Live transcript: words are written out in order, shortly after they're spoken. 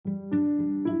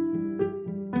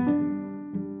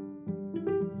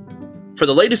For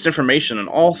the latest information on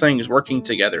all things working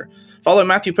together, follow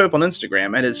Matthew Pope on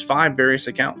Instagram at his 5 various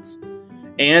accounts.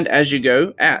 And as you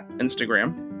go, at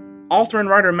Instagram, author and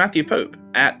writer Matthew Pope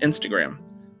at Instagram,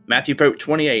 Matthew Pope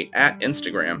 28 at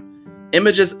Instagram,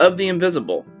 Images of the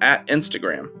Invisible at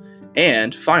Instagram,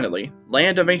 and finally,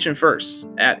 Land of Ancient Firsts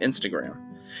at Instagram.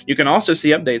 You can also see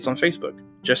updates on Facebook.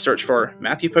 Just search for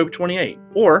Matthew Pope 28,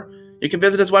 or you can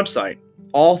visit his website,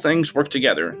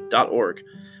 allthingsworktogether.org.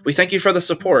 We thank you for the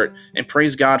support and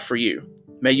praise God for you.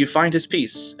 May you find his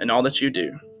peace in all that you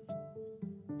do.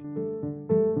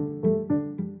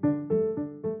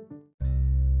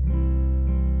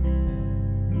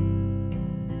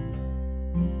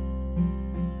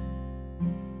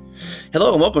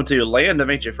 Hello and welcome to Land of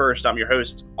Ancient First. I'm your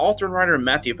host, author and writer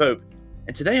Matthew Pope,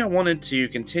 and today I wanted to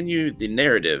continue the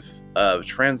narrative of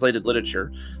translated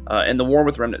literature in the War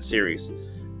with Remnant series.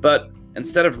 But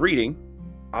instead of reading,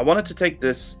 I wanted to take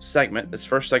this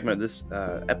first segment of this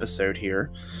episode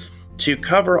here, to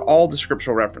cover all the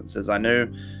scriptural references. I know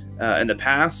in the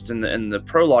past, in the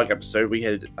prologue episode, we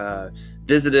had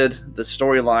visited the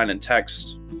storyline and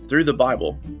text through the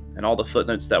Bible and all the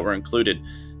footnotes that were included.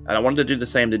 And I wanted to do the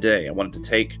same today. I wanted to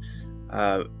take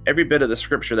every bit of the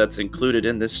scripture that's included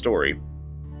in this story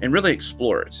and really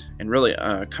explore it and really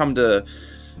come to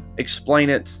explain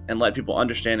it and let people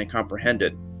understand and comprehend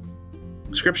it.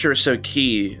 Scripture is so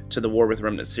key to the War with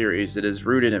Remnant series. It is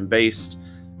rooted and based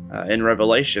in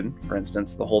Revelation, for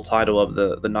instance, the whole title of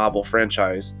the novel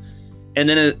franchise. And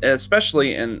then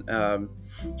especially in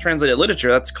translated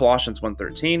literature, that's Colossians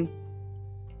 1:13.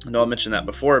 I know I mentioned that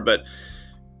before, but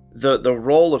the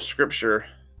role of Scripture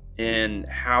in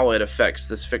how it affects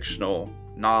this fictional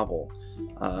novel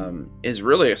is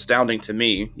really astounding to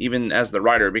me, even as the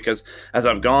writer, because as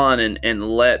I've gone and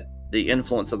let the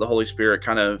influence of the Holy Spirit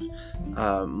kind of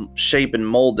shape and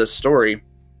mold this story,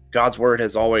 God's Word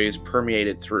has always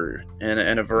permeated through in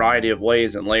a variety of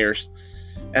ways and layers.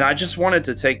 And I just wanted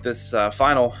to take this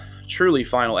truly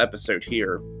final episode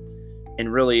here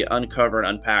and really uncover and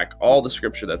unpack all the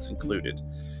Scripture that's included.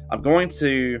 I'm going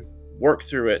to work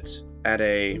through it at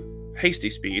a hasty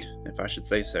speed, if I should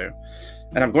say so.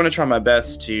 And I'm going to try my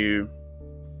best to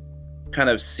kind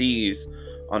of seize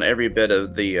on every bit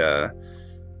of the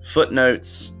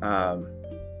footnotes,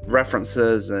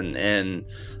 references, and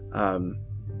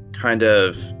kind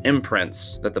of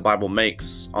imprints that the Bible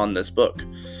makes on this book.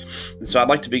 And so I'd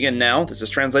like to begin now. This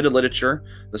is translated literature,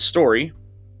 the story,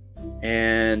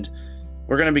 and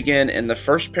we're going to begin in the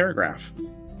first paragraph.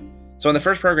 So in the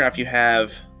first paragraph, you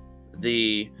have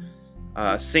the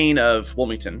scene of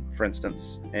Wilmington, for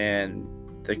instance, and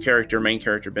the main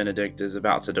character Benedict is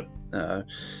about to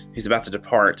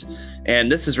depart,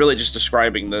 and this is really just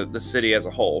describing the city as a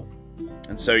whole.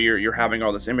 And so you're having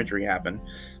all this imagery happen,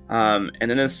 and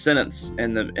in this sentence,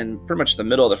 in pretty much the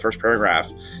middle of the first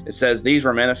paragraph, it says, "These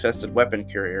were manifested weapon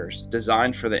carriers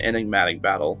designed for the enigmatic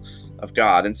battle of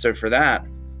God." And so for that,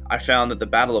 I found that the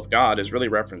battle of God is really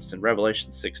referenced in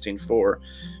Revelation 16:4,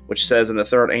 which says, "And the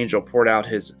third angel poured out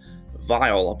his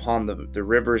vial upon the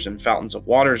rivers and fountains of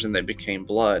waters, and they became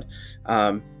blood,"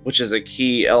 which is a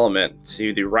key element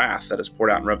to the wrath that is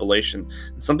poured out in Revelation.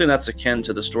 It's something that's akin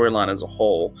to the storyline as a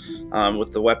whole,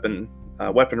 with the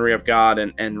weaponry of God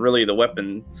and really the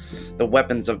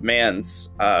weapons of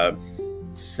man's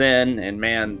sin and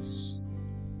man's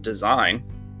design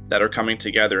that are coming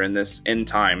together in this end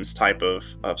times type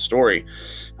of story.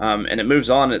 And it moves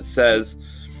on. It says,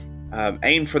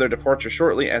 "Aim for their departure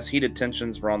shortly, as heated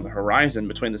tensions were on the horizon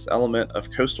between this element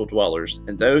of coastal dwellers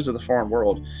and those of the foreign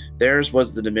world. Theirs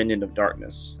was the dominion of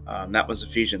darkness." That was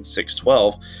Ephesians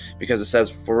 6:12, because it says,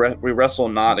 "For we wrestle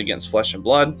not against flesh and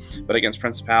blood, but against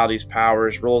principalities,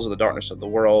 powers, rules of the darkness of the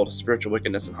world, spiritual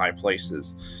wickedness in high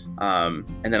places." And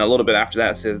then a little bit after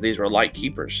that, it says, "These were light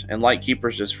keepers." And light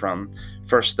keepers is from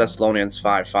 1 Thessalonians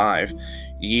 5:5.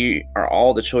 "Ye are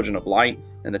all the children of light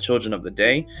and the children of the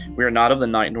day. We are not of the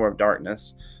night nor of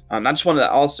darkness." I just wanted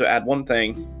to also add one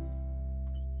thing.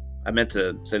 I meant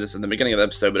to say this in the beginning of the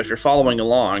episode, but if you're following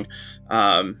along,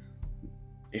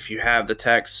 if you have the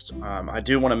text, I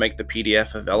do want to make the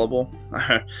PDF available.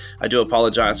 I do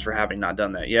apologize for having not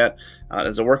done that yet.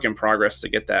 It's a work in progress to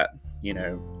get that,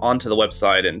 onto the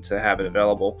website and to have it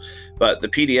available. But the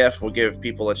PDF will give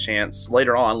people a chance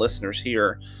later on, listeners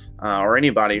here, or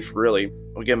anybody really,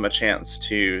 will give them a chance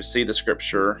to see the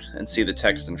scripture and see the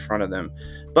text in front of them.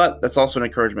 But that's also an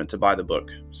encouragement to buy the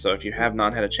book. So if you have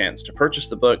not had a chance to purchase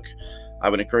the book, I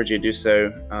would encourage you to do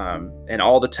so. And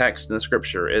all the text in the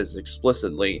scripture is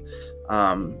explicitly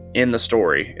in the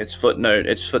story. It's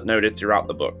footnoted throughout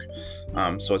the book.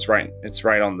 So it's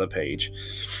right on the page.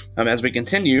 As we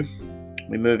continue,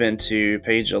 we move into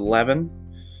page 11,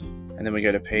 and then we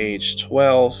go to page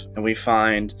 12, and we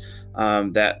find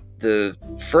that the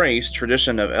phrase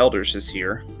 "tradition of elders" is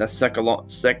here. That's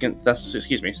Second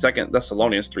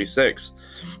Thessalonians 3:6,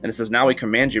 and it says, "Now we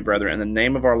command you, brethren, in the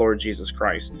name of our Lord Jesus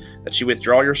Christ, that you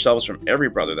withdraw yourselves from every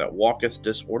brother that walketh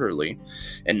disorderly,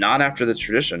 and not after the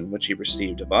tradition which ye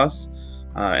received of us."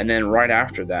 And then right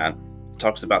after that, it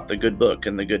talks about the good book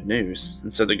and the good news.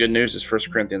 And so the good news is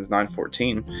 1 Corinthians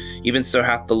 9:14. "Even so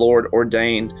hath the Lord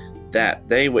ordained that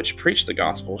they which preach the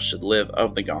gospel should live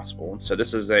of the gospel." And so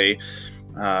this is a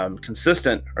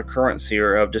consistent occurrence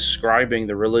here of describing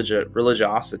the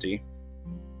religiosity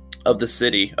of the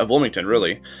city of Wilmington,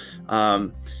 really,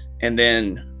 and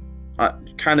then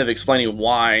kind of explaining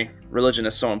why religion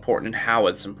is so important and how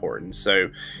it's important. So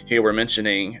here we're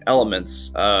mentioning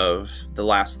elements of the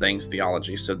last things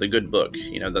theology. So the good book,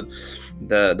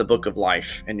 the book of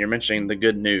life, and you're mentioning the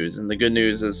good news, and the good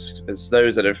news is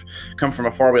those that have come from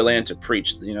a faraway land to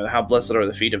preach. How blessed are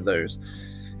the feet of those.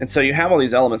 And so you have all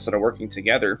these elements that are working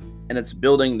together, and it's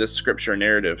building this scripture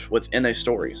narrative within a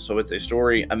story. So it's a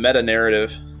story, a meta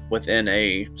narrative within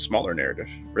a smaller narrative,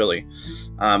 really.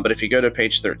 But if you go to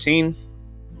page 13,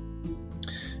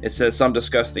 it says, "Some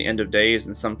discuss the end of days,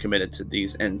 and some committed to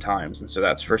these end times." And so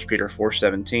that's 1 Peter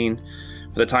 4:17.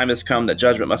 "For the time has come that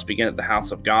judgment must begin at the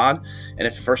house of God. And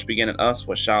if it first begin at us,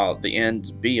 what shall the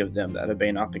end be of them that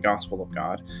obey not the gospel of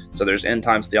God?" So there's end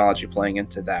times theology playing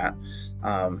into that.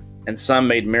 "And some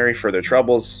made merry for their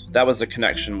troubles." That was a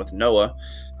connection with Noah,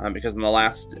 because in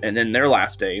their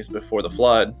last days before the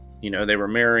flood, they were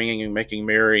marrying and making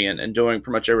merry and doing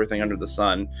pretty much everything under the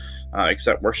sun,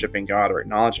 except worshiping God or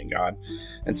acknowledging God.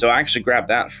 And so I actually grabbed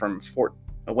that from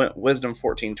Wisdom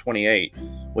 14:28,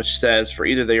 which says, "For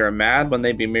either they are mad when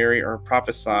they be merry, or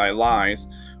prophesy lies,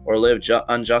 or live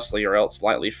unjustly, or else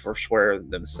lightly forswear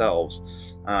themselves."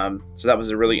 So that was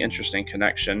a really interesting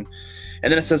connection.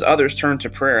 And then it says, "Others turn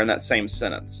to prayer" in that same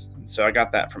sentence. So I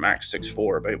got that from Acts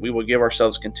 6:4. "But we will give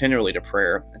ourselves continually to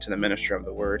prayer and to the ministry of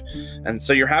the word." And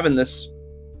so you're having this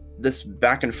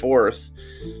back and forth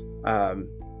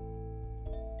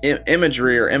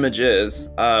imagery or images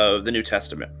of the New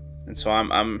Testament. And so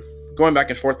I'm going back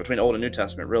and forth between Old and New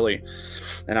Testament, really,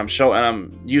 and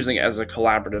I'm using it as a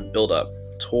collaborative buildup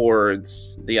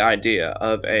towards the idea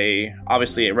of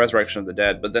obviously a resurrection of the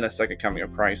dead, but then a second coming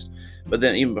of Christ. But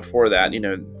then even before that,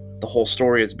 the whole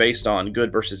story is based on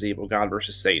good versus evil, God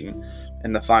versus Satan,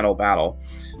 and the final battle.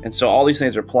 And so all these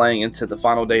things are playing into the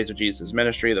final days of Jesus'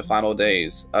 ministry, the final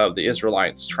days of the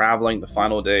Israelites traveling, the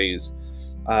final days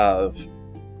of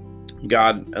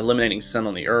God eliminating sin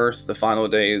on the earth, the final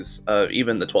days of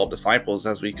even the 12 disciples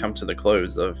as we come to the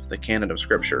close of the canon of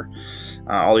Scripture.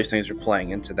 All these things are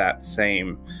playing into that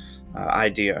same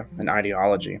idea and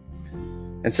ideology.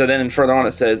 And so then further on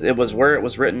it says, "It was where it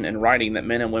was written in writing that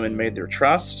men and women made their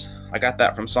trust." I got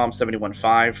that from Psalm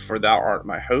 71:5. "For thou art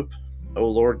my hope, O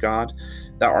Lord God,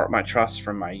 thou art my trust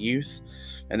from my youth."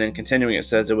 And then continuing it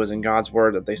says, "It was in God's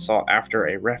word that they sought after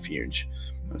a refuge."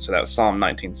 And so that was Psalm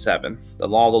 19:7. "The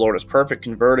law of the Lord is perfect,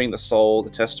 converting the soul. The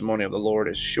testimony of the Lord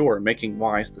is sure, making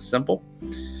wise the simple."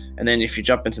 And then if you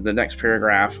jump into the next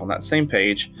paragraph on that same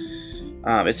page,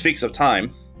 it speaks of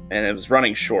time, and it was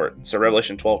running short. So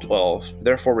Revelation 12:12,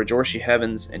 "Therefore rejoice, ye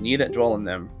heavens, and ye that dwell in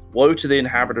them. Woe to the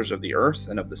inhabitants of the earth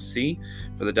and of the sea,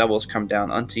 for the devil is come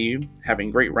down unto you, having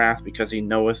great wrath, because he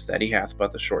knoweth that he hath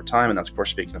but a short time." And that's, of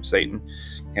course, speaking of Satan.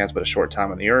 He has but a short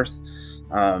time on the earth,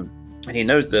 and he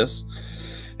knows this.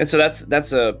 And so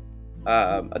that's a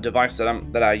device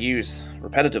that I use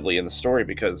repetitively in the story,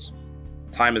 because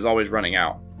time is always running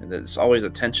out, and there's always a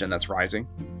tension that's rising,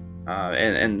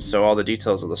 and so all the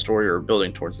details of the story are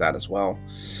building towards that as well.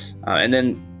 And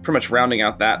then pretty much rounding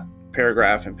out that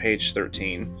paragraph in page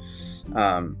 13,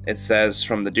 it says,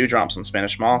 "From the dewdrops on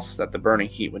Spanish moss that the burning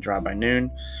heat would dry by noon,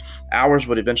 hours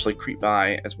would eventually creep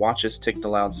by as watches ticked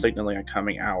aloud, signaling a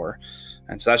coming hour."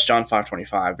 And so that's John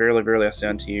 5:25. "Verily, verily, I say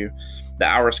unto you, the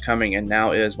hour is coming, and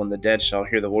now is, when the dead shall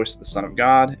hear the voice of the Son of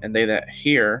God, and they that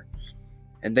hear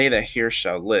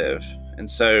shall live." And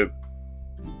so,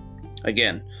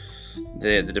 again,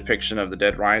 the depiction of the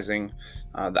dead rising,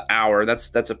 the hour,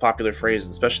 that's a popular phrase,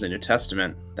 especially in the New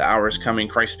Testament. The hour is coming.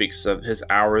 Christ speaks of his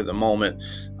hour, the moment.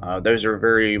 Those are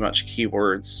very much key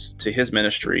words to his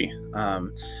ministry,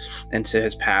 and to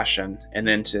his passion, and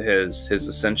then to his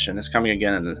ascension, his coming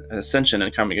again, and the ascension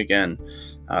and coming again,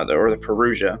 or the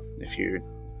parousia, if you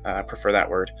prefer that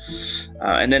word.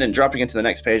 And then in dropping into the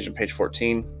next page, on page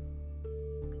 14,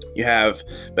 you have,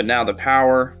 "But now the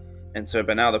power," and so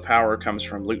 "but now the power" comes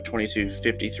from Luke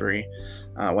 22:53.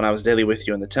 "When I was daily with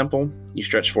you in the temple, you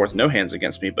stretched forth no hands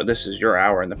against me, but this is your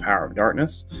hour in the power of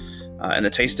darkness." And the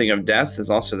tasting of death is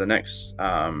also the next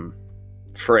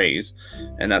phrase,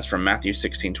 and that's from Matthew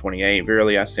 16:28.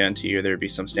 Verily I say unto you, there be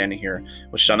some standing here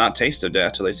which shall not taste of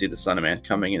death till they see the Son of Man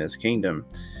coming in his kingdom.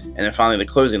 And then finally, the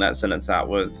closing that sentence out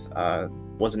with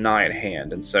was nigh at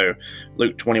hand. And so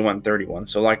Luke 21:31.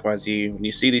 So likewise, when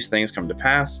you see these things come to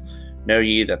pass, know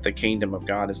ye that the kingdom of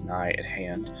God is nigh at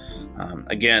hand.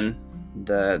 Again,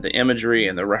 the imagery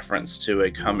and the reference to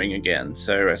a coming again.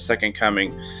 So a second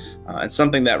coming, and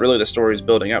something that really the story is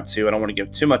building up to. I don't want to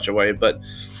give too much away, but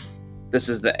this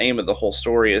is the aim of the whole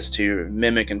story, is to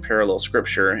mimic and parallel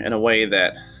Scripture in a way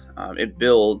that it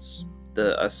builds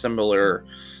a similar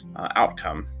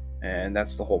outcome, and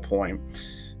that's the whole point.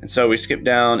 And so we skip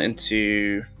down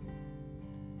into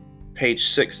page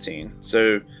 16.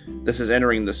 So this is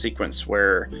entering the sequence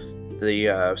where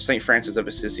the St. Francis of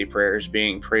Assisi prayer is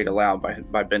being prayed aloud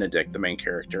by Benedict, the main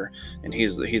character, and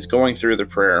he's going through the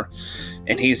prayer,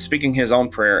 and he's speaking his own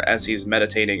prayer as he's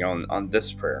meditating on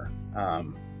this prayer.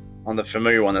 On the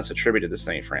familiar one that's attributed to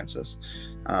St. Francis.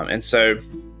 And so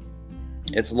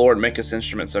it's, Lord, make us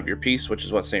instruments of your peace, which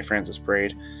is what St. Francis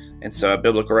prayed. And so a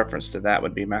biblical reference to that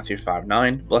would be Matthew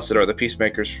 5:9. Blessed are the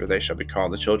peacemakers, for they shall be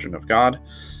called the children of God.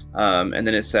 And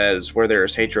then it says, where there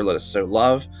is hatred, let us sow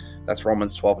love. That's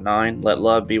Romans 12:9. Let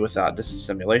love be without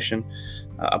dissimulation.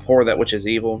 Abhor that which is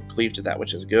evil, cleave to that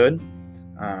which is good.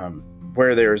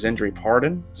 Where there is injury,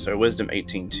 pardon. So Wisdom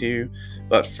 18:2.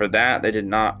 But for that they did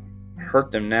not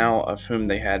hurt them now of whom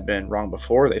they had been wrong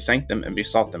before. They thanked them and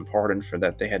besought them pardon for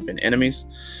that they had been enemies.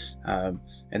 And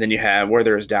then you have where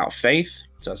there is doubt, faith.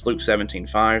 So that's Luke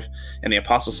 17:5. And the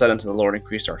apostle said unto the Lord,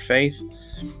 increase our faith.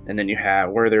 And then you have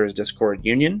where there is discord,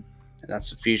 union. And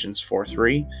that's Ephesians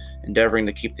 4:3. Endeavoring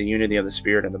to keep the unity of the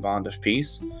Spirit and the bond of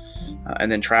peace. And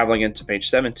then traveling into page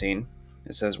 17,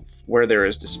 it says where there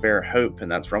is despair, hope. And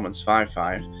that's Romans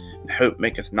 5:5. And hope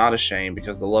maketh not ashamed,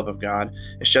 because the love of God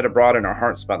is shed abroad in our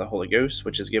hearts by the Holy Ghost,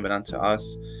 which is given unto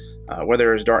us. Where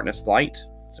there is darkness, light.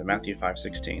 So Matthew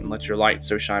 5:16. Let your light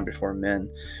so shine before men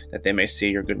that they may see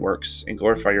your good works and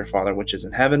glorify your Father which is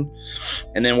in heaven.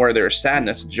 And then where there is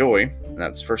sadness, joy. And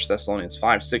that's 1 Thessalonians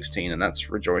 5:16, and that's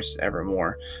rejoice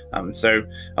evermore. So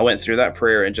I went through that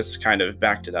prayer and just kind of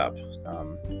backed it up.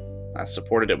 I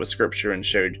supported it with Scripture and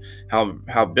showed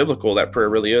how biblical that prayer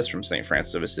really is from St.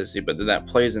 Francis of Assisi, but that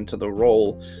plays into the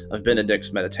role of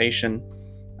Benedict's meditation,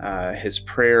 his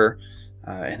prayer,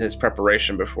 and his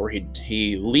preparation before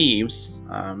he leaves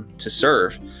to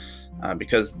serve,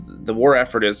 because the war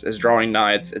effort is drawing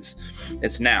nigh.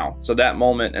 It's now. So that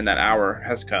moment and that hour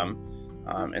has come,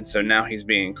 and so now he's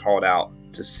being called out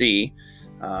to sea,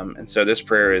 and so this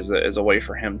prayer is a way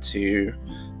for him to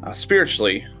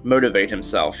spiritually motivate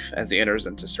himself as he enters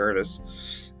into service.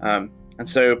 And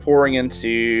so pouring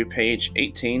into page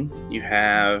 18, you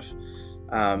have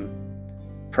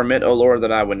permit, O Lord,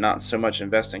 that I would not so much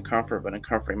invest in comfort, but in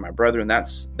comforting my brethren.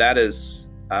 That is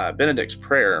Benedict's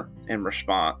prayer in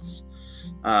response.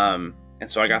 And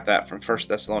so I got that from 1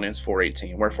 Thessalonians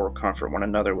 4:18. Wherefore comfort one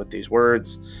another with these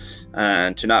words,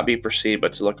 and to not be perceived,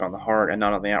 but to look on the heart and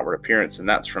not on the outward appearance. And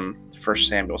that's from 1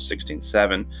 Samuel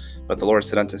 16:7. But the Lord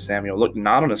said unto Samuel, look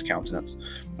not on his countenance,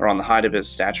 or on the height of his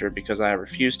stature, because I have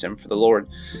refused him. For the Lord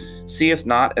seeth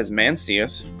not as man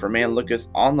seeth, for man looketh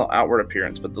on the outward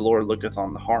appearance, but the Lord looketh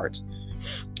on the heart.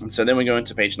 And so then we go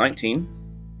into page 19.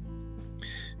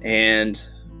 And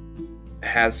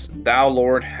thou,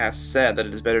 Lord, hast said that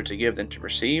it is better to give than to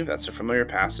receive. That's a familiar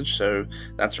passage. So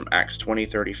that's from Acts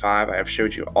 20:35. I have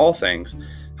showed you all things,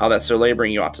 how that so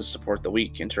laboring you ought to support the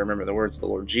weak, and to remember the words of the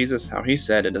Lord Jesus, how he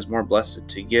said, it is more blessed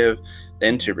to give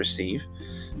than to receive.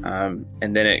 And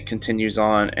then it continues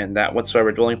on, and that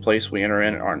whatsoever dwelling place we enter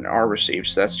in are received.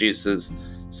 So that's Jesus'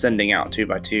 sending out two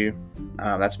by two.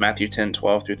 That's Matthew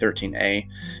 10:12 through 13a.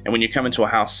 And when you come into a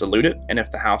house, salute it, and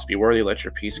if the house be worthy, let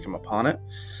your peace come upon it.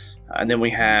 And then we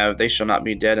have, they shall not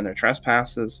be dead in their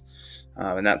trespasses.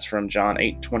 And that's from John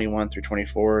 8:21 through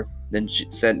 24. Then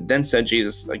said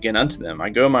Jesus again unto them, I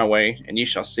go my way, and ye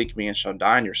shall seek me, and shall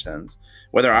die in your sins.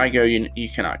 Whither I go, you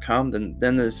cannot come.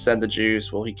 Then said the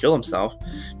Jews, will he kill himself?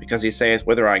 Because he saith,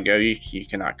 whither I go, you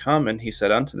cannot come. And he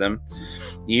said unto them,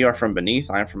 ye are from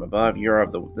beneath, I am from above. Ye are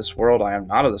of this world, I am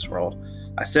not of this world.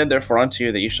 I said therefore unto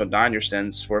you that you shall die in your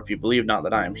sins, for if you believe not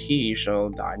that I am he, you shall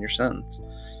die in your sins.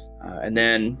 And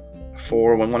then,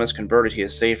 for when one is converted, he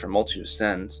is saved from multitude of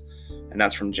sins. And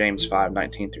that's from James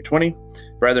 5:19 through 20.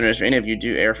 Brethren, if any of you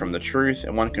do err from the truth,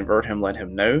 and one convert him, let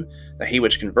him know that he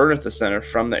which converteth the sinner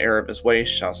from the error of his way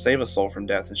shall save a soul from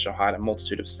death, and shall hide a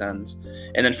multitude of sins.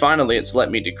 And then finally, it's let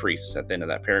me decrease at the end of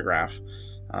that paragraph.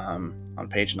 on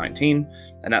page 19,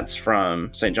 and that's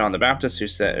from St. John the Baptist,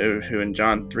 who in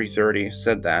John 3:30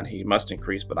 said that he must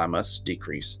increase, but I must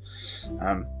decrease.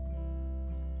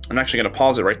 I'm actually going to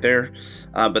pause it right there,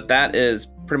 but that is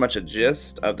pretty much a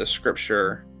gist of the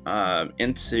scripture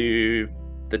into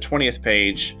the 20th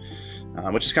page,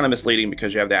 which is kind of misleading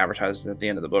because you have the advertised at the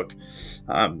end of the book.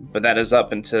 But that is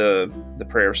up into the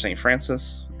prayer of St.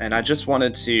 Francis. And I just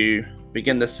wanted to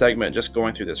begin this segment just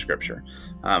going through the scripture.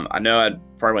 I know I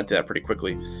probably went through that pretty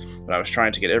quickly, but I was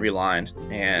trying to get every line.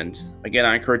 And again,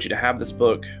 I encourage you to have this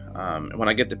book. When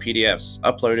I get the PDFs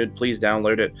uploaded, please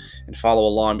download it and follow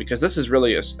along, because this is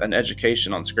really an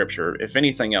education on scripture, if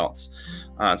anything else.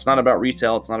 It's not about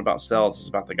retail, it's not about sales, it's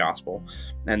about the gospel.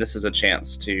 And this is a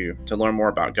chance to learn more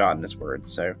about God and his word.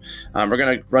 So we're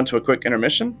going to run to a quick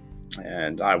intermission,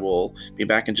 and I will be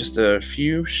back in just a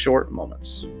few short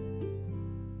moments.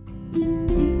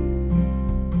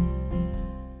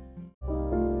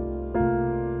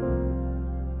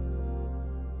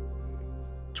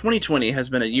 2020 has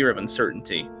been a year of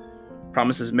uncertainty.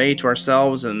 Promises made to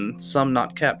ourselves and some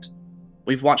not kept.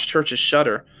 We've watched churches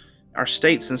shutter, our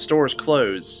states and stores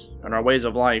close, and our ways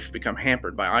of life become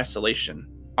hampered by isolation,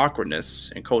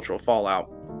 awkwardness, and cultural fallout.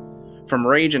 From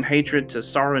rage and hatred to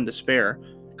sorrow and despair,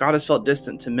 God has felt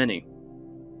distant to many.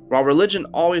 While religion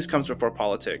always comes before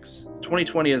politics,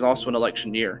 2020 is also an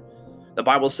election year. The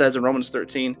Bible says in Romans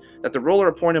 13 that the ruler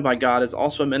appointed by God is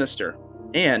also a minister,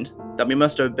 and that we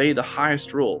must obey the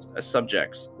highest rule as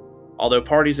subjects. Although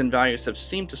parties and values have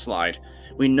seemed to slide,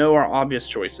 we know our obvious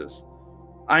choices.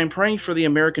 I am praying for the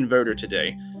American voter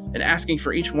today and asking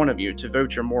for each one of you to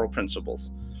vote your moral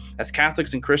principles. As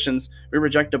Catholics and Christians, we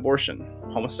reject abortion,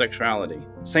 homosexuality,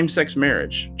 same-sex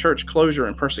marriage, church closure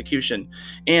and persecution,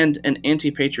 and an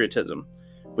anti-patriotism.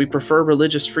 We prefer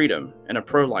religious freedom and a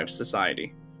pro-life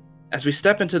society. As we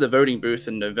step into the voting booth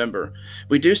in November,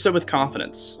 we do so with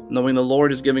confidence, knowing the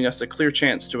Lord is giving us a clear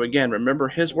chance to again remember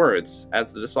his words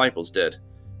as the disciples did.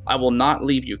 I will not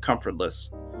leave you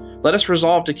comfortless. Let us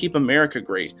resolve to keep America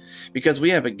great, because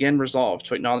we have again resolved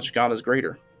to acknowledge God as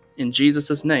greater. In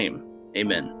Jesus' name,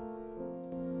 amen.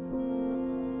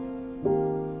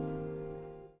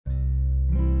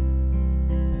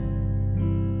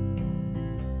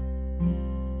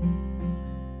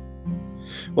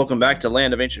 Welcome back to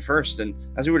Land of Ancient First, and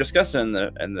as we were discussing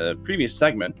in the previous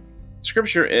segment,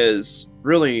 Scripture is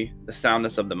really the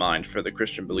soundness of the mind for the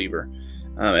Christian believer,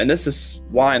 and this is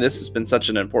why this has been such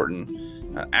an important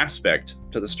aspect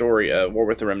to the story of War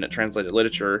with the Remnant translated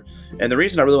literature, and the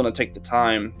reason I really want to take the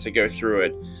time to go through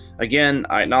it. Again,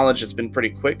 I acknowledge it's been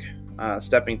pretty quick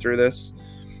stepping through this,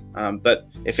 but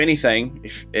if anything,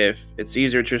 if it's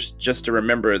easier just to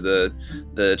remember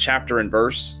the chapter and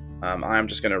verse, I'm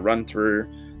just going to run through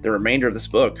the remainder of this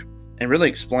book and really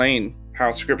explain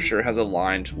how Scripture has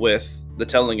aligned with the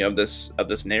telling of this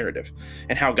narrative,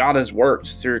 and how God has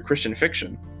worked through Christian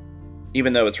fiction,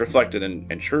 even though it's reflected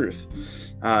in truth.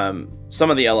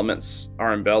 Some of the elements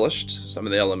are embellished, some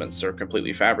of the elements are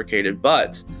completely fabricated,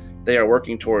 but they are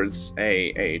working towards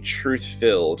a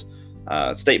truth-filled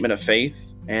statement of faith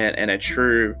and a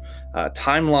true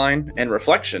timeline and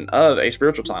reflection of a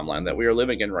spiritual timeline that we are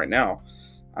living in right now.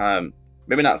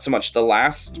 Maybe not so much the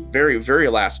last, very, very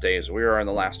last days. We are in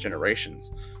the last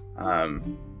generations.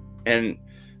 And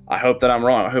I hope that I'm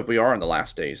wrong. I hope we are in the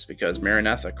last days, because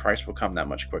Maranatha, Christ will come that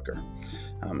much quicker.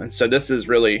 And so this is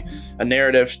really a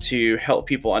narrative to help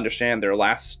people understand their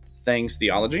last things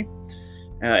theology,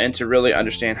 and to really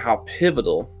understand how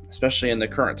pivotal, especially in the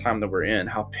current time that we're in,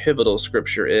 how pivotal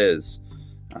Scripture is,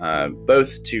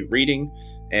 both to reading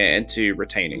and to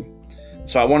retaining.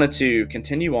 So I wanted to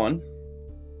continue on.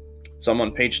 So I'm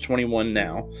on page 21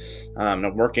 now.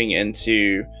 I'm working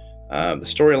into the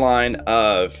storyline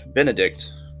of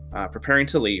Benedict preparing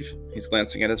to leave. He's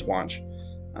glancing at his watch.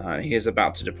 He is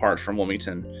about to depart from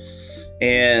Wilmington.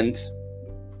 And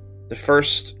the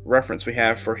first reference we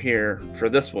have for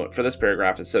this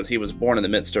paragraph, it says he was born in the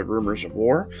midst of rumors of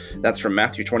war. That's from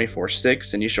Matthew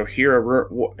 24:6. And you shall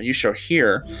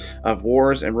hear of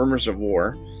wars and rumors of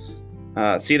war.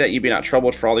 See that you be not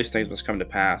troubled, for all these things must come to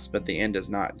pass, but the end is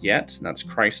not yet. And that's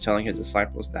Christ telling his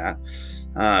disciples that.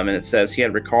 And it says he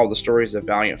had recalled the stories of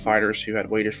valiant fighters who had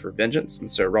waited for vengeance. And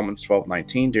so Romans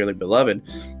 12:19, dearly beloved,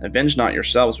 avenge not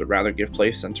yourselves, but rather give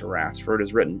place unto wrath. For it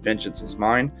is written, vengeance is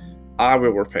mine, I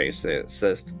will repay, saith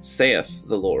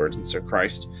the Lord. And so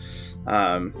Christ,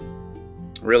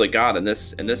 really God in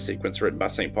this sequence written by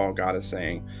St. Paul, God is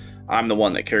saying, I'm the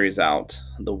one that carries out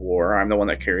the war. I'm the one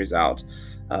that carries out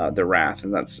the wrath.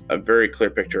 And that's a very clear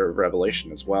picture of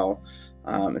Revelation as well.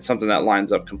 It's something that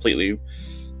lines up completely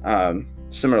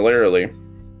similarly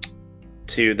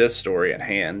to this story at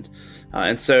hand.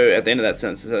 And so at the end of that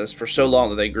sentence, it says, "For so long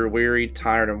that they grew weary,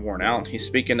 tired, and worn out." He's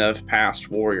speaking of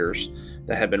past warriors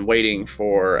that had been waiting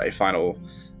for a final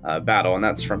battle, and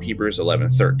that's from Hebrews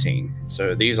 11:13.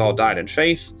 So these all died in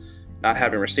faith, not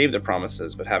having received the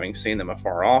promises, but having seen them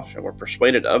afar off, and were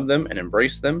persuaded of them, and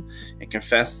embraced them, and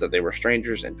confessed that they were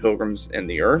strangers and pilgrims in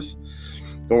the earth.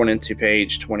 Going into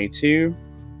page 22,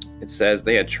 it says,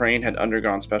 "They had trained, had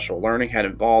undergone special learning, had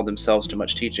involved themselves to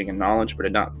much teaching and knowledge, but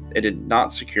it did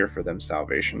not secure for them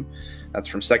salvation." That's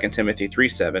from 2 Timothy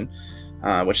 3:7,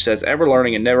 which says, "Ever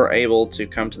learning and never able to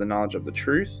come to the knowledge of the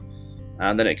truth."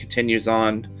 And then it continues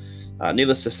on,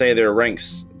 "Needless to say, their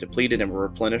ranks depleted and were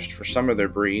replenished, for some of their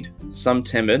breed, some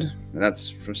timid." And that's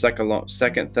from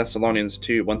 2 Thessalonians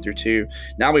 2:1-2.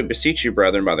 "Now we beseech you,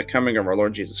 brethren, by the coming of our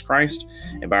Lord Jesus Christ,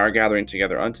 and by our gathering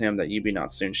together unto him, that ye be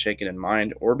not soon shaken in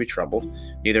mind, or be troubled,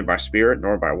 neither by spirit,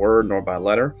 nor by word, nor by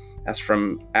letter, as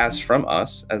from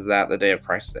us, as that the day of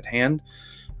Christ is at hand.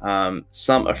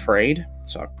 Some afraid."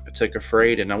 So I took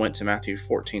afraid, and I went to Matthew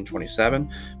 14:27.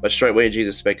 "But straightway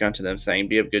Jesus spake unto them, saying,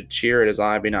 Be of good cheer, it is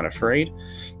I, be not afraid."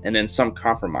 And then some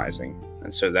compromising.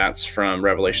 And so that's from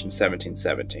Revelation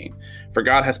 17:17. "For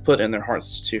God hath put in their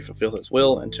hearts to fulfill his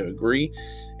will, and to agree,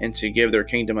 and to give their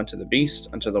kingdom unto the beast,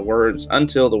 until the words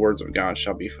of God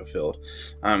shall be fulfilled."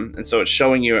 And so it's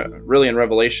showing you really in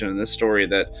Revelation, in this story,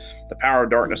 that the power of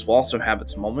darkness will also have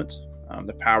its moment.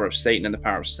 The power of Satan and the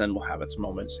power of sin will have its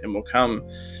moments, and will come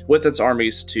with its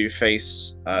armies to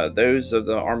face those of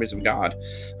the armies of God,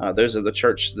 those of the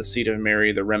church, the seed of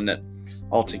Mary, the remnant,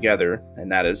 all together.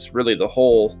 And that is really the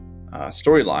whole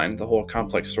storyline, the whole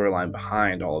complex storyline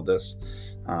behind all of this,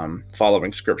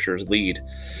 following Scripture's lead.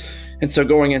 And so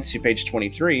going into page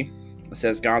 23, it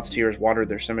says, "God's tears watered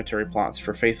their cemetery plots,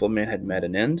 for faithful men had met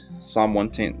an end." Psalm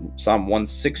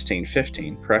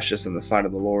 116:15, "Precious in the sight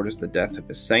of the Lord is the death of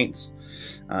his saints."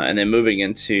 And then moving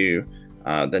into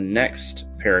the next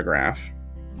paragraph,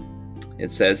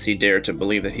 it says, "He dared to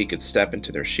believe that he could step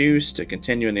into their shoes, to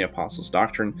continue in the apostles'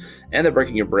 doctrine, and the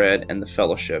breaking of bread, and the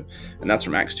fellowship." And that's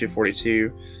from Acts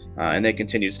 2:42. "And they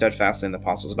continued steadfastly in the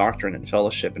apostles' doctrine and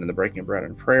fellowship, and in the breaking of bread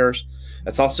and prayers."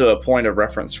 That's also a point of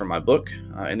reference from my book,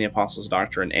 In the Apostles'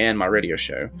 Doctrine, and my radio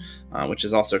show, which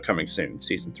is also coming soon,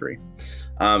 season 3.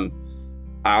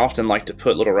 I often like to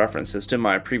put little references to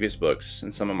my previous books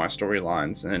and some of my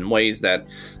storylines, and in ways that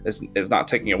is not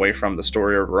taking away from the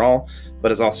story overall,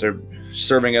 but is also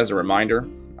serving as a reminder,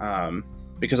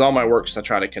 because all my works, I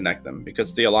try to connect them,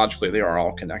 because theologically they are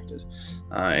all connected,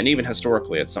 and even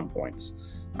historically at some points.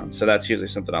 So that's usually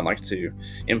something I like to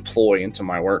employ into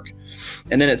my work.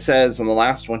 And then it says on the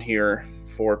last one here,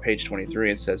 for page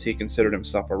 23, it says, "He considered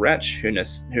himself a wretch who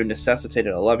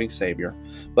necessitated a loving Savior,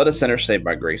 but a sinner saved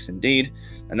by grace indeed."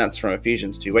 And that's from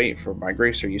Ephesians 2:8, "For by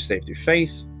grace are you saved through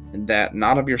faith, and that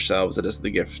not of yourselves, it is the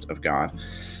gift of God."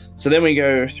 So then we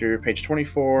go through page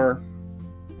 24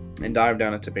 and dive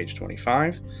down into page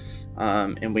 25.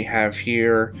 And we have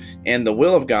here, "And the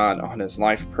will of God on his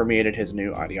life permeated his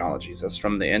new ideologies." That's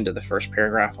from the end of the first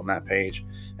paragraph on that page.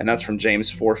 And that's from James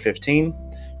 4:15.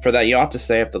 "For that you ought to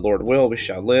say, if the Lord will, we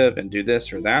shall live and do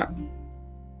this or that."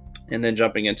 And then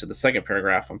jumping into the second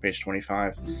paragraph on page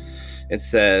 25, it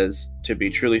says, "To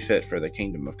be truly fit for the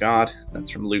kingdom of God."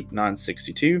 That's from Luke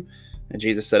 9:62. "And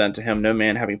Jesus said unto him, No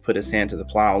man having put his hand to the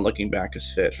plow and looking back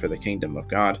is fit for the kingdom of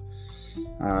God."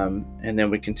 And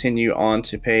then we continue on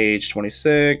to page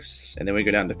 26, and then we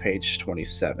go down to page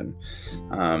 27.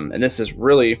 And this is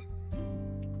really,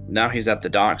 now he's at the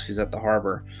docks, he's at the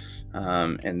harbor,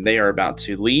 and they are about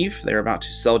to leave. They're about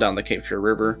to sail down the Cape Fear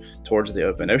River towards the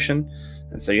open ocean.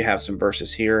 And so you have some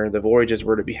verses here. "The voyages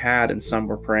were to be had, and some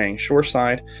were praying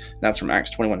shoreside." That's from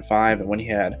Acts 21:5. "And when he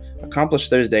had accomplished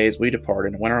those days, we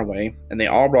departed and went our way, and they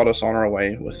all brought us on our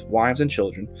way with wives and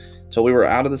children, till we were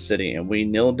out of the city, and we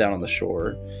kneeled down on the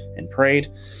shore and prayed."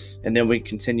 And then we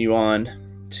continue on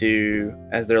to,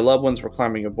 "As their loved ones were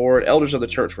climbing aboard, elders of the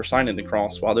church were signing the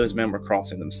cross, while those men were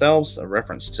crossing themselves," a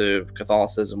reference to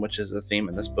Catholicism, which is a theme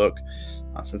in this book.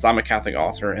 Since I'm a Catholic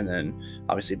author, and then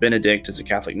obviously Benedict is a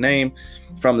Catholic name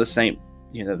from the saint,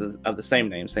 of the same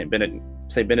name, Saint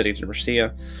Benedict of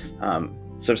Nursia.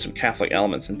 So some Catholic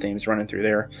elements and themes running through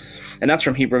there. And that's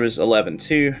from Hebrews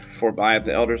 11:2. "For by it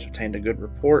the elders obtained a good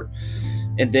report."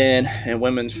 And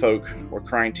women folk were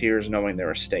crying tears, knowing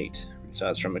their estate. So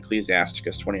that's from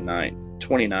Ecclesiasticus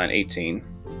 29:18.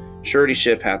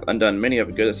 "Suretyship hath undone many of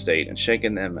a good estate, and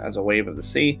shaken them as a wave of the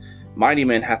sea. Mighty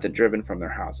men hath it driven from their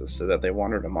houses, so that they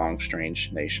wandered among strange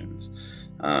nations."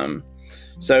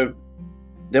 So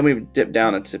then we dip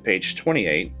down into page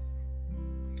 28,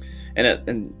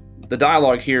 and the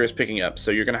dialogue here is picking up,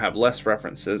 so you're going to have less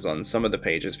references on some of the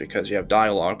pages because you have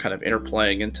dialogue kind of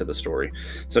interplaying into the story.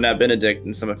 So now Benedict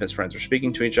and some of his friends are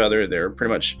speaking to each other. They're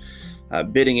pretty much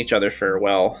bidding each other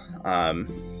farewell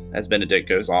as Benedict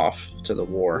goes off to the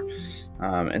war.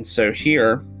 And so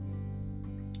here,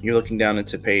 you're looking down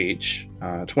into page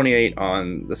 28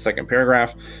 on the second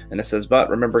paragraph, and it says, "But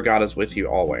remember, God is with you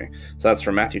always." So that's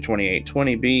from Matthew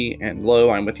 28:20b, and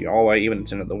 "Lo, I'm with you always, even unto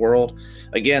the end of the world."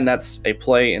 Again, that's a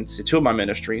play into two of my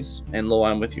ministries, and "Lo,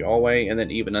 I'm with you always," and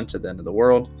then "even unto the end of the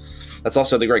world." That's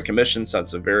also the Great Commission, so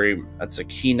that's a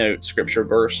keynote scripture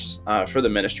verse for the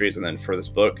ministries and then for this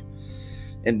book.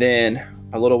 And then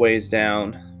a little ways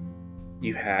down,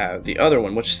 you have the other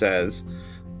one, which says,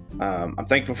 "I'm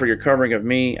thankful for your covering of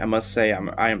me. I must say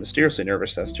I am mysteriously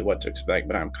nervous as to what to expect,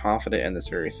 but I'm confident in this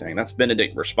very thing." That's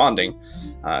Benedict responding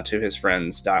to his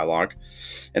friend's dialogue.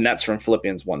 And that's from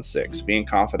Philippians 1:6, "Being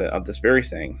confident of this very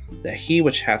thing, that he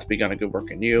which hath begun a good work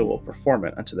in you will perform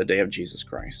it unto the day of Jesus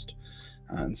Christ."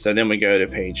 And so then we go to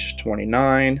page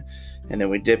 29, and then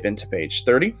we dip into page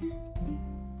 30.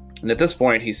 And at this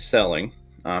point, he's selling.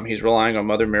 He's relying on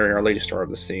Mother Mary, Our Lady, Star of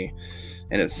the Sea.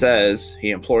 And it says,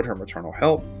 "He implored her maternal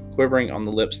help, quivering on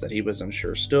the lips that he was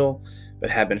unsure still, but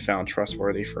had been found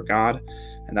trustworthy for God."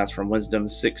 And that's from Wisdom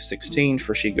 6:16,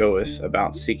 "For she goeth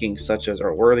about seeking such as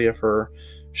are worthy of her,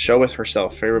 showeth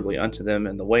herself favorably unto them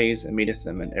in the ways, and meeteth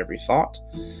them in every thought."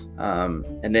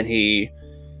 And then he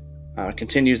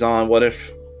continues on,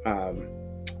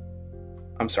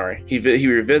 he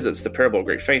revisits the parable of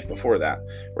great faith before that,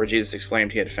 where Jesus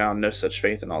exclaimed he had found no such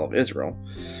faith in all of Israel.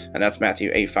 And that's Matthew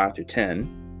 8:5-10.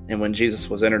 "And when Jesus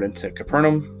was entered into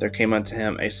Capernaum, there came unto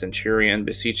him a centurion,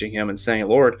 beseeching him, and saying,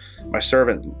 Lord, my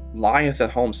servant lieth at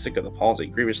home sick of the palsy,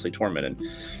 grievously tormented.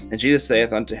 And Jesus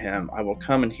saith unto him, I will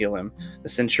come and heal him. The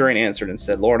centurion answered and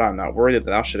said, Lord, I am not worthy that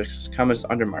thou shouldest come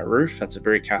under my roof." That's a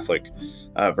very Catholic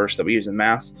verse that we use in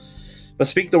Mass. "But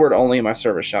speak the word only, and my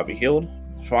servant shall be healed.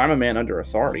 For I am a man under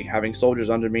authority, having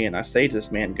soldiers under me, and I say to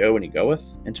this man, Go, and he goeth,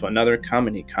 and to another, Come,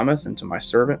 and he cometh, and to my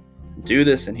servant, Do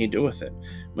this, and he doeth it.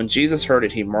 When Jesus heard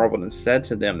it, he marveled and said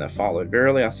to them that followed,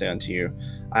 Verily I say unto you,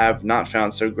 I have not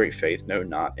found so great faith, no,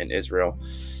 not in Israel."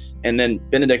 And then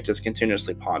Benedict is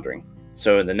continuously pondering.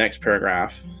 So in the next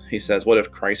paragraph, he says, "What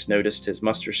if Christ noticed his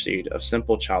mustard seed of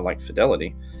simple childlike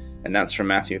fidelity?" And that's from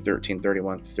Matthew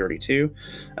 13:31-32.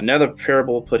 "Another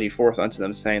parable put he forth unto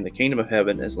them, saying, The kingdom of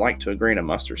heaven is like to a grain of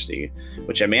mustard seed,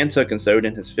 which a man took and sowed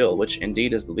in his field, which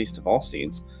indeed is the least of all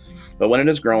seeds. But when it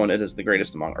is grown, it is the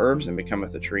greatest among herbs, and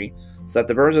becometh a tree, so that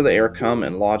the birds of the air come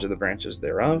and lodge of the branches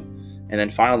thereof." And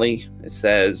then finally, it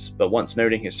says, "But once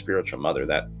noting his spiritual mother,"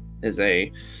 that is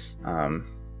a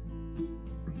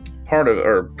part of,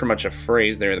 or pretty much a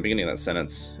phrase there at the beginning of that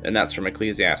sentence, and that's from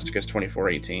Ecclesiasticus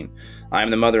 24:18. "I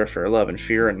am the mother of fair love and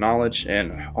fear and knowledge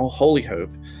and all holy hope.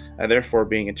 I therefore,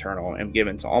 being eternal, am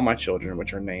given to all my children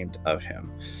which are named of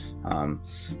him."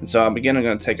 And so I'm going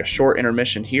to take a short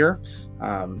intermission here,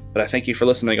 but I thank you for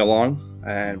listening along,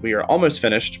 and we are almost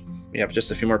finished. We have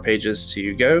just a few more pages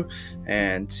to go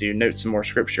and to note some more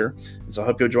scripture. And so I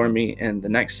hope you'll join me in the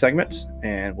next segment,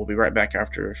 and we'll be right back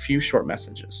after a few short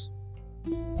messages.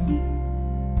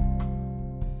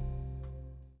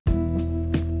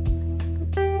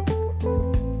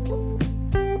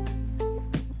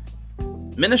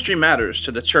 Ministry matters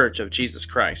to the Church of Jesus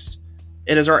Christ.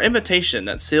 It is our invitation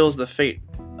that seals the fate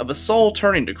of a soul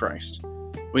turning to Christ.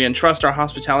 We entrust our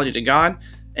hospitality to God,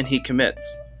 and He commits.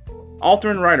 Author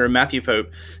and writer Matthew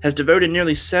Pope has devoted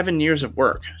nearly 7 years of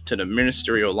work to the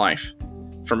ministerial life.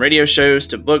 From radio shows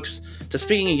to books to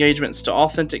speaking engagements to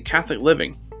authentic Catholic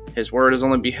living, His word is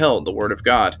only beheld the word of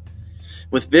God.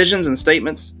 With visions and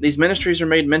statements, these ministries are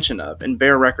made mention of and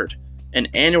bear record, an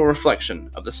annual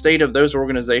reflection of the state of those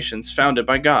organizations founded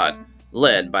by God,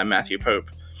 led by Matthew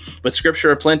Pope. With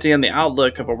scripture aplenty and the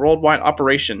outlook of a worldwide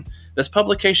operation, this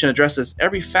publication addresses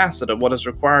every facet of what is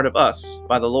required of us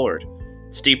by the Lord.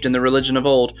 Steeped in the religion of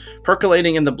old,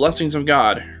 percolating in the blessings of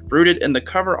God, rooted in the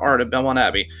cover art of Belmont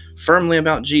Abbey, firmly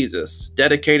about Jesus,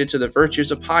 dedicated to the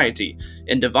virtues of piety,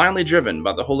 and divinely driven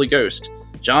by the Holy Ghost,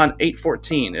 John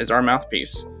 8:14 is our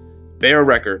mouthpiece. Bear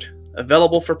record,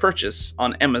 available for purchase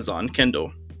on Amazon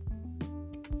Kindle.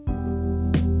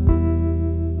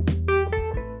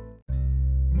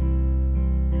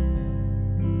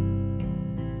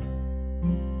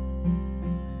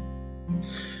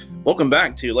 Welcome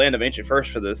back to Land of Ancient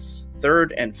First for this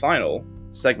third and final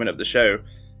segment of the show.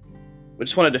 We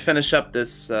just wanted to finish up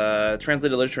this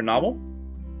translated literature novel,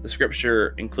 the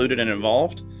scripture included and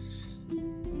involved.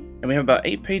 And we have about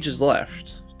 8 pages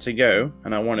left to go,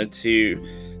 and I wanted to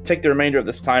take the remainder of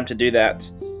this time to do that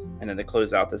and then to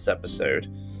close out this episode.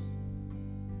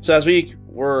 So as we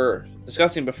were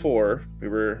discussing before, we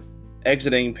were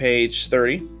exiting page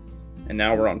 30, and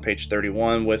now we're on page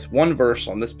 31 with one verse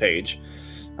on this page,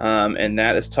 and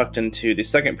that is tucked into the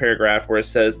second paragraph where it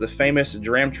says, "The famous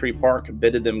Dramtree Park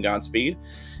bidded them Godspeed,"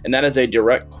 and that is a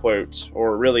direct quote,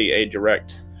 or really a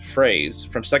direct phrase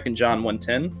from 2 John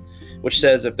 1:10, which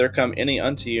says, "If there come any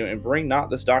unto you, and bring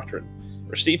not this doctrine,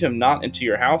 receive him not into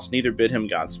your house, neither bid him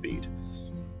Godspeed."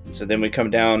 And so then we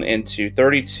come down into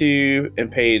 32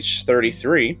 and page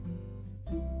 33,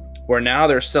 where now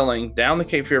they're sailing down the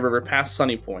Cape Fear River past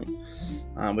Sunny Point,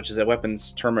 which is a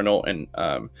weapons terminal and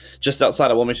just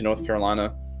outside of Wilmington, North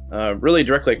Carolina, really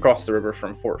directly across the river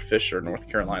from Fort Fisher, North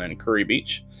Carolina, and Curry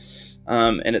Beach.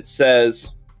 And it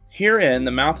says, "Herein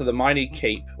the mouth of the mighty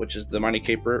Cape," which is the mighty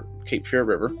Cape Fear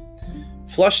River,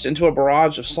 "flushed into a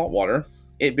barrage of salt water,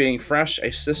 it being fresh, a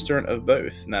cistern of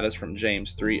both." And that is from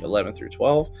James 3:11 through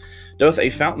 12. "Doth a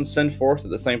fountain send forth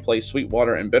at the same place sweet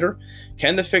water and bitter?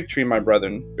 Can the fig tree, my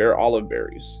brethren, bear olive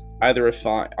berries? Either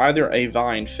a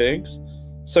vine figs?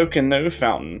 So can no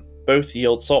fountain both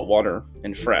yield salt water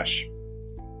and fresh."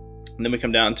 And then we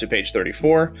come down to page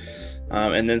 34,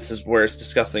 and this is where it's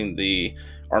discussing the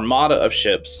armada of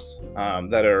ships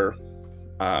that are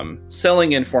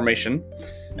sailing in formation.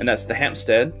 And that's the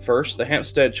Hampstead first. "The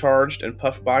Hampstead charged and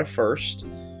puffed by first."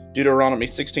 Deuteronomy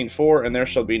 16:4, "And there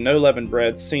shall be no leavened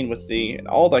bread seen with thee in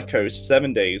all thy coast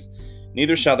 7 days,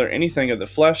 neither shall there anything of the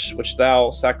flesh which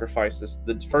thou sacrificest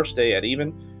the first day at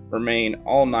even remain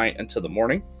all night until the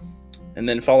morning." And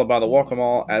then followed by the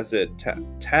Waccamaw as it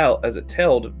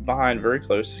tailed behind very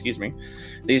close.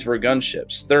 These were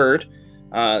gunships. Third,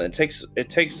 it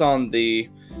takes on the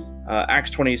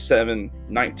Acts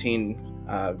 27:19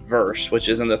 verse, which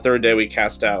is, "In the third day we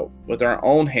cast out with our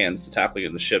own hands the tackling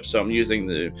of the ship." So I'm using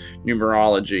the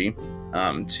numerology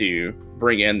to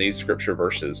bring in these scripture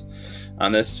verses.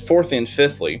 This fourthly and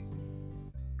fifthly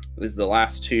is the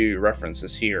last two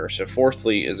references here. So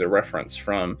fourthly is a reference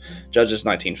from Judges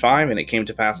 19:5, "And it came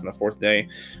to pass on the fourth day,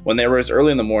 when they rose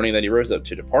early in the morning, that he rose up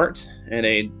to depart.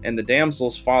 And the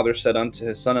damsel's father said unto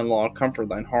his son-in-law, Comfort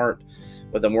thine heart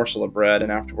with a morsel of bread, and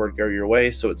afterward go your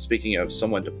way." So it's speaking of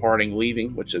someone departing,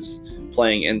 leaving, which is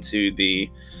playing into the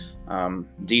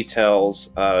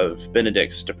details of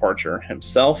Benedict's departure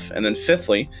himself. And then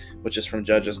fifthly, which is from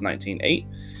Judges 19:8,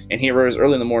 "And he arose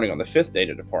early in the morning on the fifth day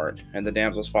to depart. And the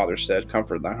damsel's father said,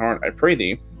 Comfort thy heart, I pray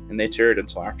thee. And they tarried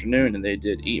until afternoon, and they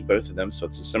did eat, both of them." So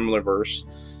it's a similar verse,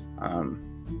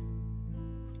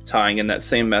 tying in that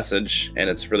same message, and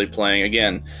it's really playing,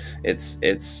 again,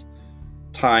 it's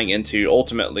tying into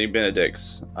ultimately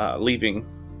Benedict's leaving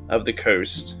of the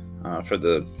coast for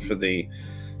the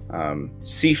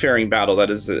seafaring battle that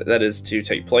is to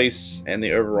take place, and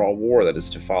the overall war that is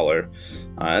to follow.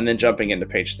 And then jumping into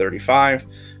page 35,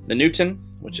 the Newton,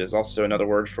 which is also another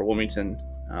word for Wilmington,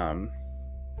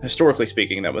 historically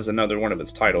speaking, that was another one of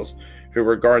its titles, "who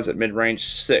regards at mid-range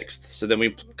 6th. So then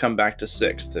we come back to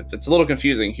 6th. If it's a little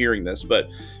confusing hearing this, but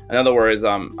in other words,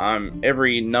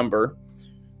 every number,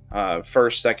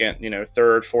 first, second,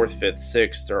 third, fourth, fifth,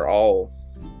 sixth, are all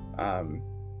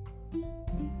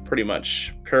pretty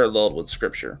much paralleled with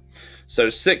scripture. So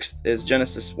 6th is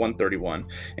Genesis 1:31,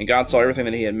 "And God saw everything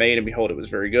that he had made, and behold, it was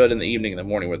very good. And the evening and the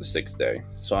morning were the 6th day."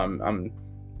 So I'm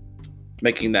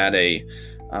making that a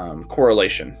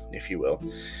correlation, if you will.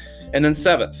 And then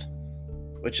 7th,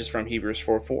 which is from Hebrews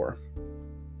 4:4,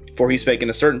 "For he spake in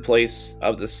a certain place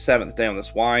of the 7th day on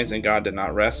this wise, and God did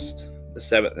not rest the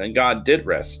 7th, and God did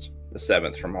rest the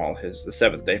 7th the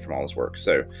 7th day from all his work."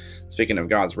 So speaking of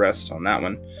God's rest on that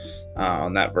one,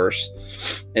 on that verse.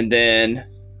 And then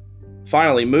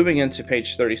finally, moving into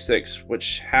page 36,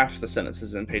 which half the sentence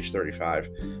is in page 35,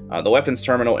 "The weapons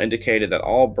terminal indicated that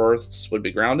all berths would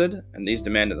be grounded, and these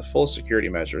demanded the full security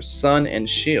measures. Sun and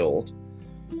shield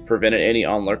prevented any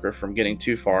onlooker from getting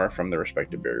too far from the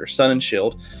respective barriers." Sun and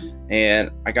shield. And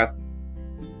I got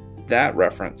that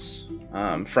reference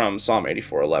from Psalm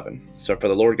 84:11. "So for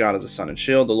the Lord God is a sun and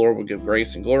shield, the Lord will give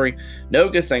grace and glory. No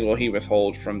good thing will he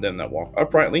withhold from them that walk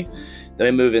uprightly." Then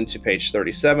we move into page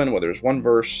 37, where there's one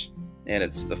verse, and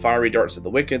it's "The fiery darts of the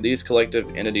wicked. These collective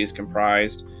entities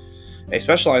comprised a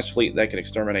specialized fleet that could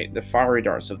exterminate the fiery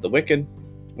darts of the wicked,"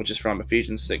 which is from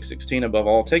Ephesians 6:16, "Above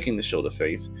all, taking the shield of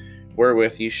faith,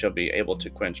 wherewith ye shall be able to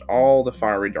quench all the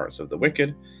fiery darts of the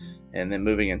wicked." And then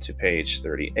moving into page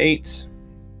 38,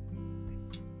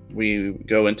 we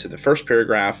go into the first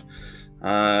paragraph,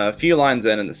 a few lines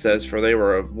in, and it says, "For they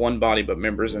were of one body, but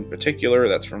members in particular."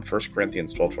 That's from 1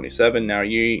 Corinthians 12:27. Now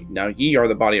ye are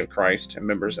the body of Christ, and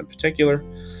members in particular.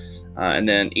 And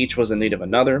then each was in need of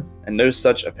another, and no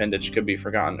such appendage could be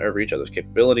forgotten over each other's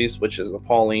capabilities, which is the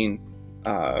Pauline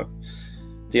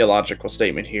theological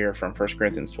statement here from 1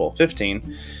 Corinthians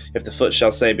 12:15. If the foot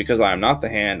shall say, because I am not the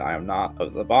hand, I am not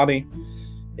of the body,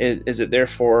 is it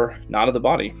therefore not of the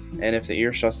body? And if the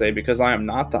ear shall say, because I am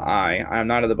not the eye, I am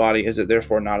not of the body, is it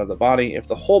therefore not of the body? If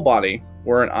the whole body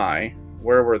were an eye,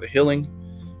 where were the hearing?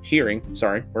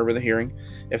 Where were the hearing?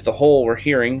 If the whole were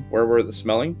hearing, where were the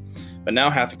smelling? But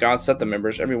now hath God set the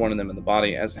members, every one of them in the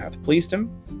body, as it hath pleased him.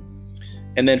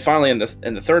 And then finally, in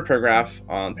the third paragraph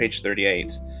on page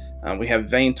 38, we have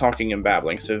vain talking and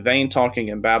babbling. So vain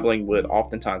talking and babbling would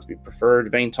oftentimes be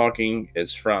preferred. Vain talking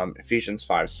is from Ephesians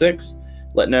 5:6.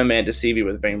 Let no man deceive you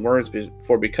with vain words,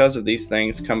 for because of these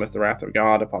things cometh the wrath of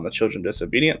God upon the children of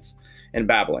disobedience. And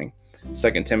babbling,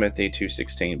 2 Timothy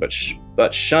 2:16.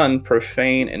 But shun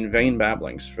profane and vain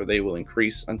babblings, for they will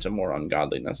increase unto more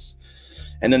ungodliness.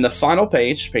 And then the final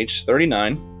page, page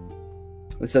 39,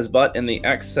 it says, but in the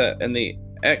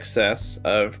excess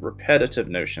of repetitive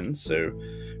notions, so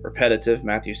repetitive,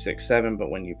 Matthew 6:7, but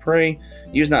when you pray,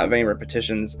 use not vain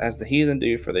repetitions as the heathen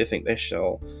do, for they think they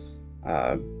shall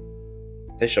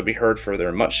be heard for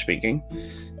their much speaking.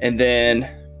 And then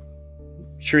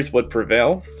truth would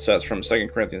prevail. So that's from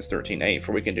 2 Corinthians 13:8,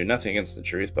 for we can do nothing against the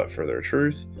truth, but for their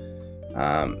truth.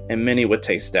 And many would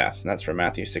taste death. And that's from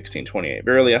Matthew 16:28.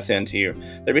 Verily I say unto you,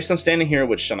 there be some standing here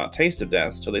which shall not taste of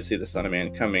death till they see the Son of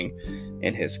Man coming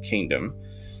in his kingdom.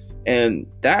 And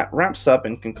that wraps up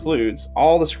and concludes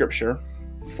all the scripture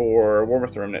for War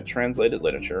with the Remnant translated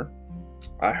literature.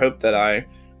 I hope that I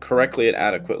correctly and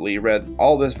adequately read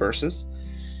all those verses.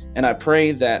 And I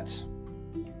pray that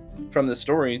from the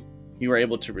story, you were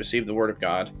able to receive the Word of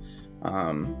God,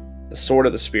 the sword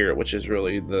of the Spirit, which is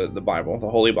really the Bible, the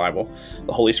Holy Bible,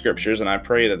 the Holy Scriptures. And I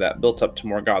pray that that built up to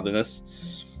more godliness.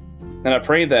 And I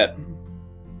pray that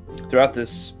throughout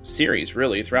this series,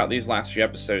 really, throughout these last few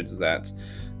episodes, that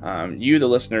you, the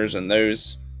listeners, and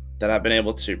those that I've been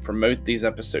able to promote these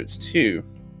episodes to,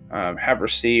 have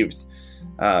received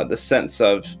the sense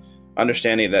of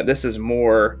understanding that this is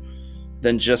more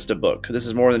than just a book. This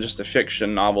is more than just a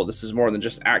fiction novel. This is more than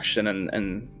just action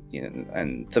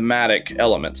and thematic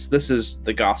elements. This is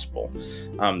the gospel.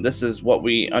 This is what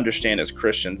we understand as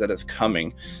Christians that is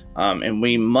coming, and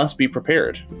we must be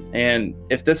prepared. And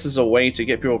if this is a way to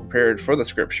get people prepared for the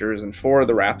scriptures and for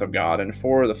the wrath of God and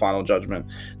for the final judgment,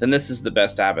 then this is the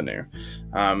best avenue.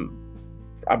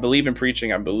 I believe in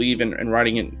preaching. I believe in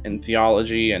writing in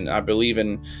theology, and I believe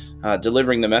in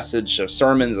delivering the message of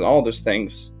sermons and all those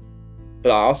things. But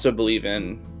I also believe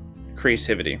in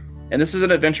creativity. And this is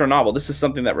an adventure novel. This is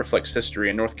something that reflects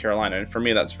history in North Carolina. And for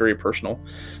me, that's very personal.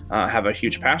 I have a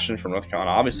huge passion for North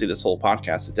Carolina. Obviously, this whole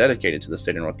podcast is dedicated to the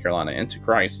state of North Carolina and to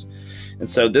Christ. And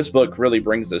so this book really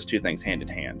brings those two things hand in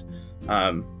hand.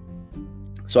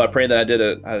 So I pray that I did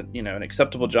an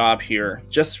acceptable job here,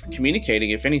 just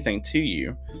communicating, if anything, to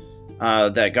you,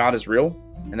 that God is real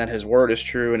and that his word is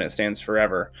true and it stands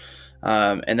forever,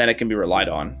 and that it can be relied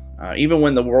on. Even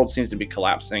when the world seems to be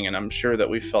collapsing, and I'm sure that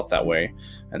we've felt that way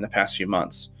in the past few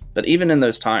months. But even in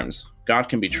those times, God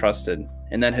can be trusted,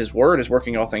 and that his word is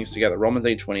working all things together. Romans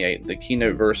 8:28, the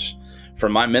keynote verse for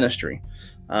my ministry,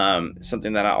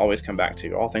 something that I always come back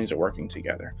to. All things are working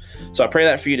together. So I pray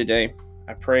that for you today.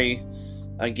 I pray,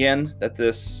 again, that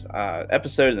this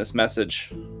episode and this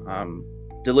message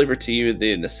deliver to you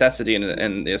the necessity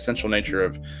and the essential nature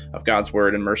of God's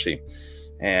word and mercy.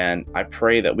 And I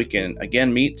pray that we can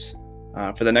again meet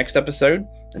for the next episode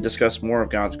and discuss more of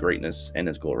God's greatness and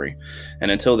his glory. And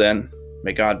until then,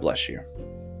 may God bless you.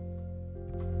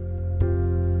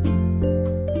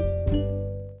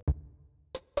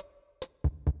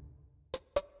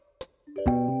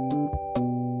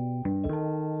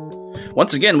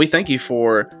 Once again, we thank you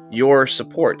for your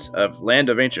support of Land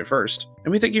of Ancient First,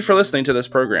 and we thank you for listening to this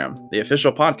program, the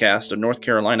official podcast of North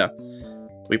Carolina.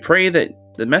 We pray that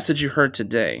the message you heard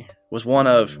today was one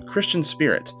of Christian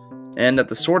spirit, and that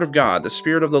the sword of God, the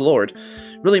Spirit of the Lord,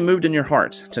 really moved in your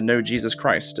heart to know Jesus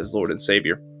Christ as Lord and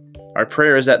Savior. Our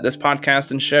prayer is that this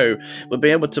podcast and show would be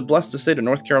able to bless the state of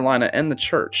North Carolina and the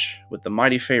church with the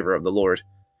mighty favor of the Lord.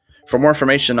 For more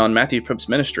information on Matthew Pope's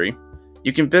ministry,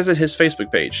 you can visit his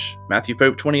Facebook page, Matthew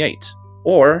Pope 28,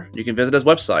 or you can visit his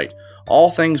website,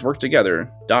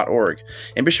 allthingsworktogether.org,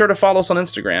 and be sure to follow us on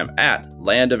Instagram at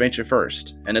Land of Ancient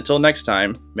First. And until next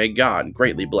time, may God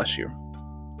greatly bless you.